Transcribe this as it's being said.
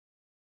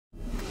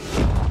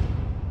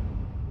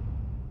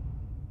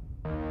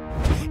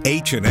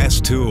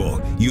H&S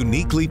tool,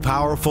 uniquely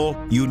powerful,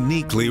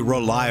 uniquely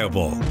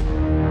reliable.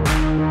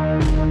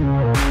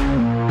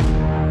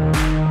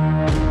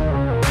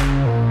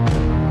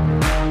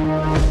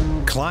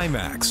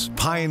 Climax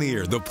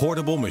pioneered the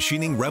portable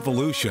machining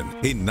revolution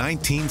in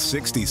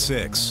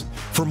 1966.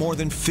 For more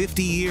than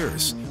 50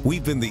 years,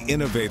 we've been the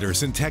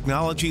innovators and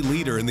technology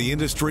leader in the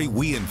industry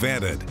we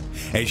invented.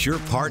 As your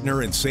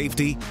partner in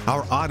safety,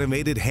 our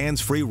automated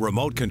hands-free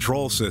remote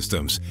control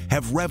systems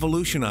have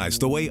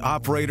revolutionized the way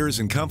operators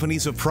and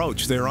companies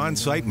approach their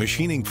on-site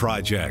machining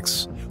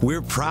projects.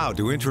 We're proud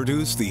to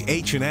introduce the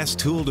H&S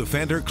Tool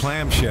Defender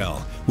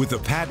Clamshell with the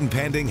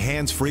patent-pending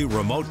hands-free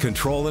remote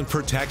control and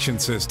protection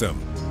system.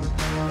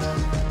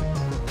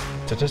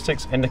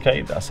 Statistics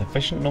indicate that a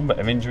sufficient number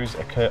of injuries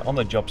occur on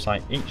the job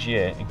site each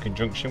year in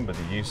conjunction with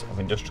the use of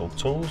industrial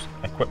tools,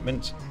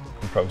 equipment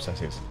and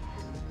processes.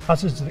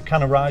 Hazards that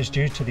can arise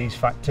due to these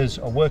factors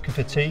are worker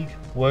fatigue,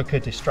 worker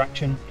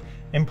distraction,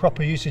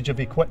 improper usage of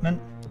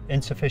equipment,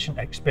 insufficient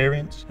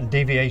experience and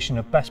deviation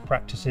of best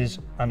practices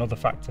and other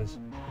factors.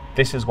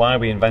 This is why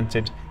we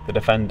invented the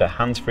Defender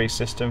hands-free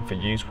system for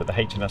use with the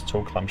H&S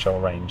Tool Clamshell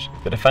range.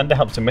 The Defender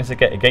helps to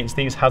mitigate against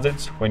these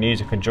hazards when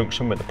used in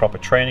conjunction with the proper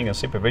training and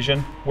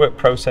supervision, work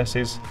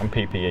processes and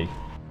PPE.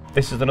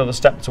 This is another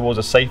step towards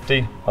the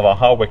safety of our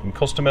hard-working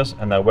customers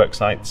and their work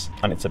sites,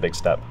 and it's a big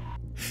step.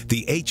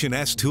 The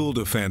H&S Tool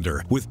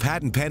Defender with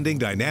patent-pending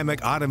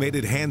dynamic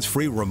automated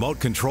hands-free remote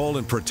control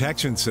and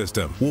protection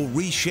system will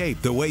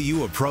reshape the way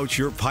you approach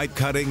your pipe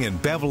cutting and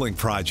beveling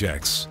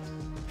projects.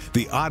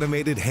 The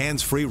automated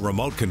hands-free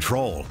remote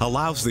control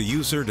allows the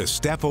user to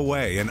step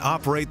away and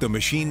operate the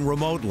machine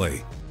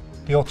remotely.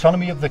 The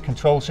autonomy of the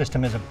control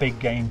system is a big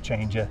game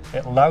changer.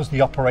 It allows the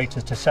operator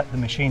to set the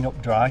machine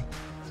up dry,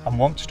 and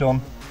once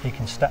done, he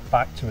can step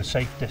back to a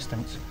safe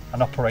distance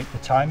and operate the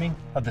timing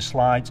of the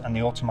slides and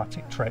the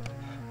automatic trip.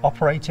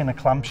 Operating a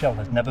clamshell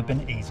has never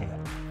been easier.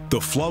 The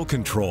flow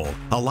control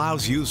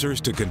allows users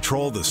to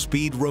control the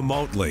speed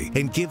remotely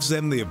and gives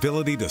them the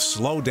ability to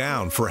slow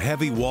down for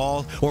heavy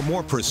wall or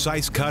more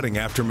precise cutting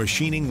after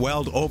machining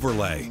weld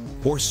overlay,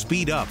 or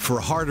speed up for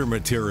harder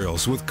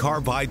materials with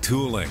carbide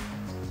tooling.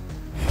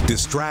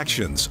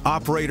 Distractions,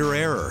 operator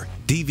error,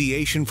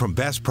 deviation from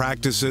best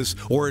practices,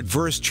 or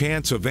adverse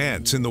chance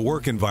events in the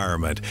work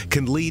environment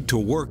can lead to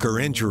worker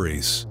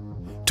injuries.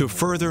 To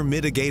further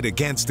mitigate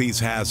against these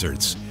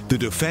hazards, the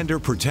Defender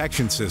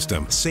Protection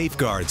System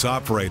safeguards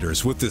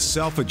operators with the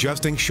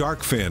self-adjusting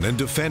shark fin and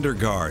Defender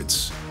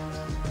guards.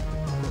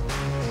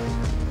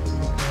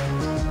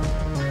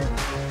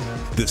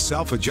 The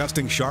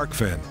self-adjusting shark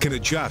fin can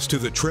adjust to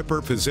the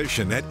tripper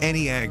position at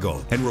any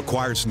angle and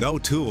requires no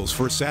tools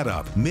for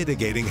setup,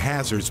 mitigating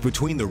hazards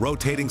between the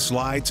rotating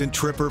slides and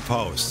tripper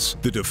posts.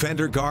 The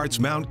Defender guards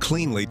mount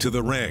cleanly to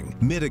the ring,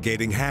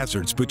 mitigating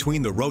hazards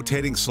between the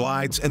rotating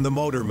slides and the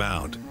motor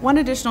mount. One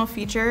additional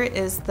feature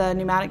is the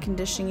pneumatic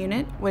conditioning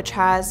unit, which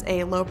has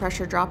a low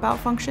pressure dropout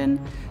function.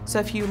 So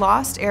if you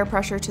lost air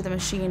pressure to the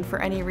machine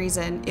for any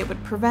reason, it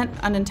would prevent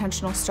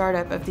unintentional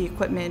startup of the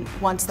equipment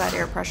once that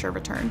air pressure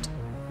returned.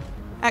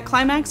 At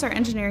Climax, our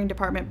engineering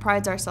department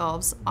prides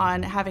ourselves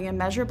on having a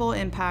measurable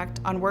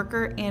impact on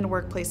worker and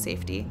workplace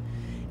safety.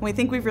 And we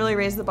think we've really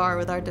raised the bar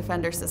with our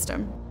Defender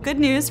system. Good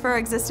news for our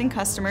existing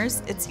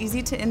customers, it's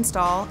easy to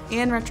install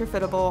and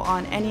retrofittable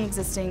on any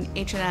existing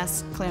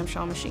H&S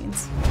clamshell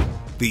machines.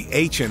 The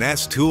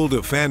H&S Tool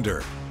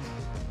Defender,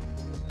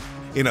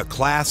 in a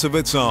class of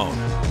its own.